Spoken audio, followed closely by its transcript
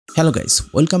Hello guys,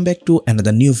 welcome back to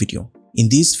another new video. In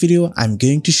this video, I'm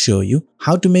going to show you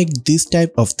how to make this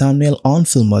type of thumbnail on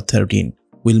Filmora 13.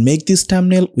 We'll make this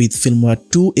thumbnail with Filmora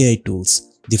 2 AI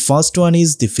tools. The first one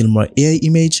is the Filmora AI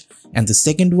image and the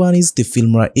second one is the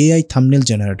Filmora AI thumbnail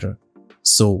generator.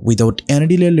 So without any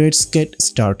delay, let's get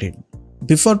started.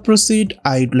 Before proceed,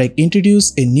 I'd like to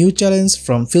introduce a new challenge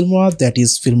from Filmora, that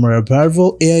is Filmora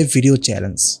Barvo AI Video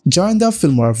Challenge. Join the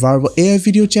Filmora Barvo AI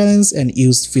Video Challenge and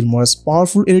use Filmora's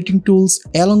powerful editing tools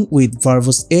along with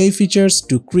Barvo's AI features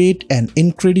to create an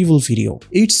incredible video.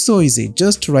 It's so easy,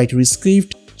 just write your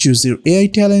script, choose your AI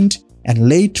talent, and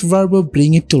let Barvo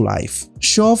bring it to life.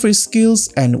 Show off your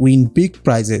skills and win big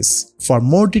prizes. For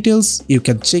more details, you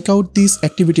can check out this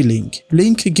activity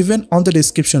link given on the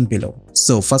description below.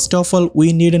 So first of all,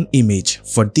 we need an image.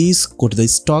 For this, go to the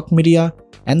stock media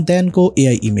and then go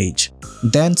AI image.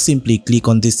 Then simply click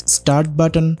on this start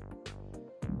button.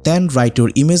 Then write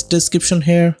your image description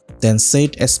here. Then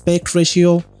set aspect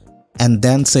ratio and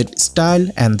then set style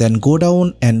and then go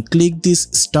down and click this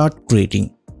start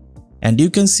creating. And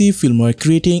you can see Filmora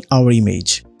creating our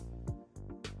image.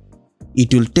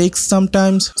 It will take some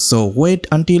time, so wait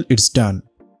until it's done.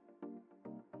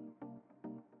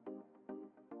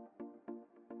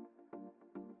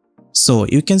 So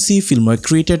you can see Filmora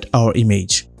created our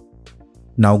image.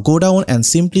 Now go down and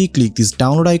simply click this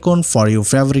download icon for your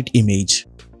favorite image.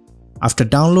 After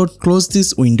download, close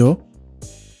this window.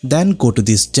 Then go to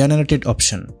this generated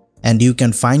option and you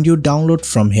can find your download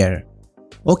from here.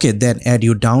 Okay, then add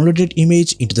your downloaded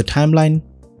image into the timeline.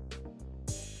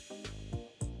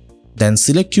 Then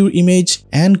select your image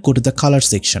and go to the color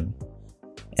section.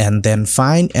 And then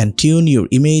find and tune your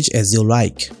image as you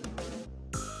like.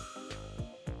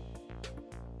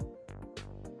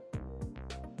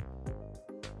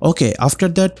 Okay, after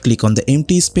that, click on the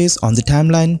empty space on the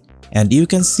timeline and you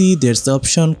can see there's the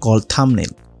option called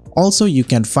thumbnail. Also, you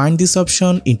can find this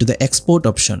option into the export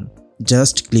option.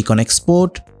 Just click on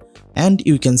export and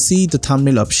you can see the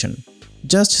thumbnail option.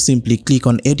 Just simply click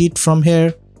on edit from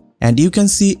here and you can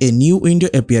see a new window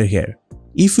appear here.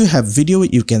 If you have video,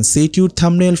 you can set your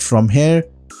thumbnail from here.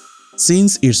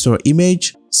 Since it's your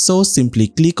image, so simply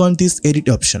click on this edit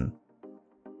option.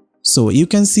 So you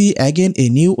can see again a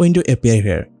new window appear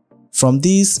here. From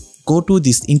this, go to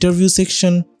this interview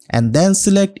section and then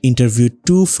select interview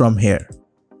 2 from here.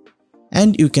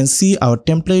 And you can see our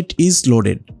template is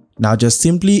loaded. Now just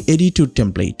simply edit your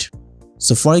template.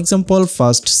 So for example,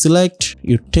 first select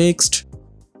your text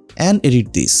and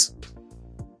edit this.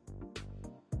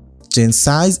 Change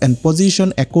size and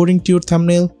position according to your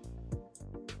thumbnail.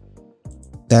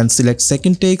 Then select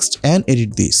second text and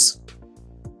edit this.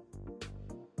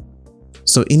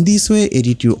 So in this way,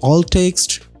 edit your all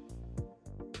text.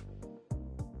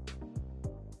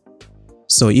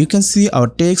 So you can see our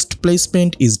text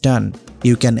placement is done.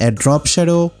 You can add drop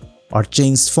shadow or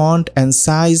change font and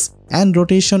size and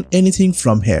rotation anything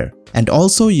from here. And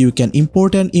also you can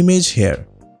import an image here.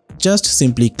 Just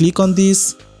simply click on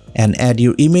this and add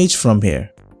your image from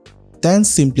here. Then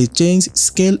simply change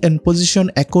scale and position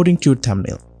according to your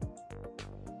thumbnail.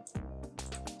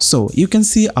 So you can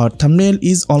see our thumbnail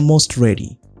is almost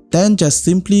ready. Then just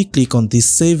simply click on this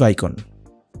save icon.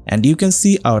 And you can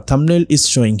see our thumbnail is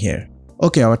showing here.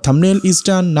 Okay, our thumbnail is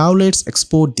done. Now let's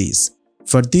export this.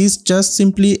 For this, just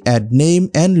simply add name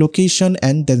and location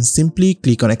and then simply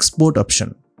click on export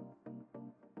option.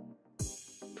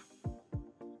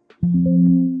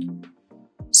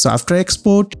 So after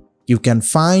export, you can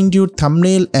find your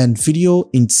thumbnail and video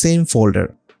in same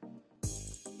folder.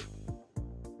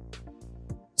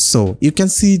 So you can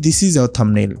see this is our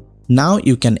thumbnail. Now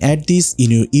you can add this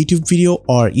in your YouTube video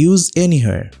or use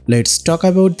anywhere. Let's talk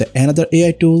about the another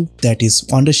AI tool, that is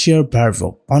Wondershare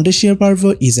Barvo. Wondershare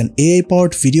Barvo is an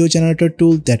AI-powered video generator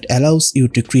tool that allows you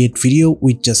to create video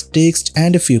with just text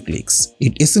and a few clicks.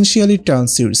 It essentially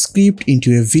turns your script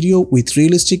into a video with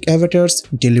realistic avatars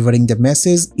delivering the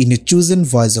message in a chosen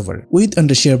voiceover. With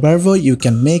Wondershare Barvo, you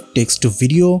can make text to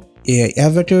video, AI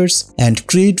avatars and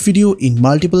create video in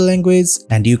multiple languages,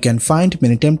 and you can find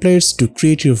many templates to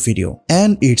create your video.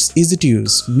 And it's easy to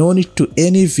use, no need to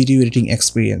any video editing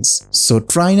experience. So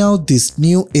try now this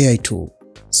new AI tool.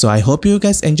 So I hope you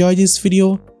guys enjoy this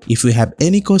video. If you have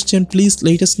any question, please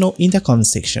let us know in the comment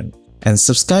section. And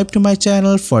subscribe to my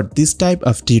channel for this type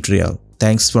of tutorial.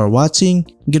 Thanks for watching.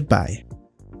 Goodbye.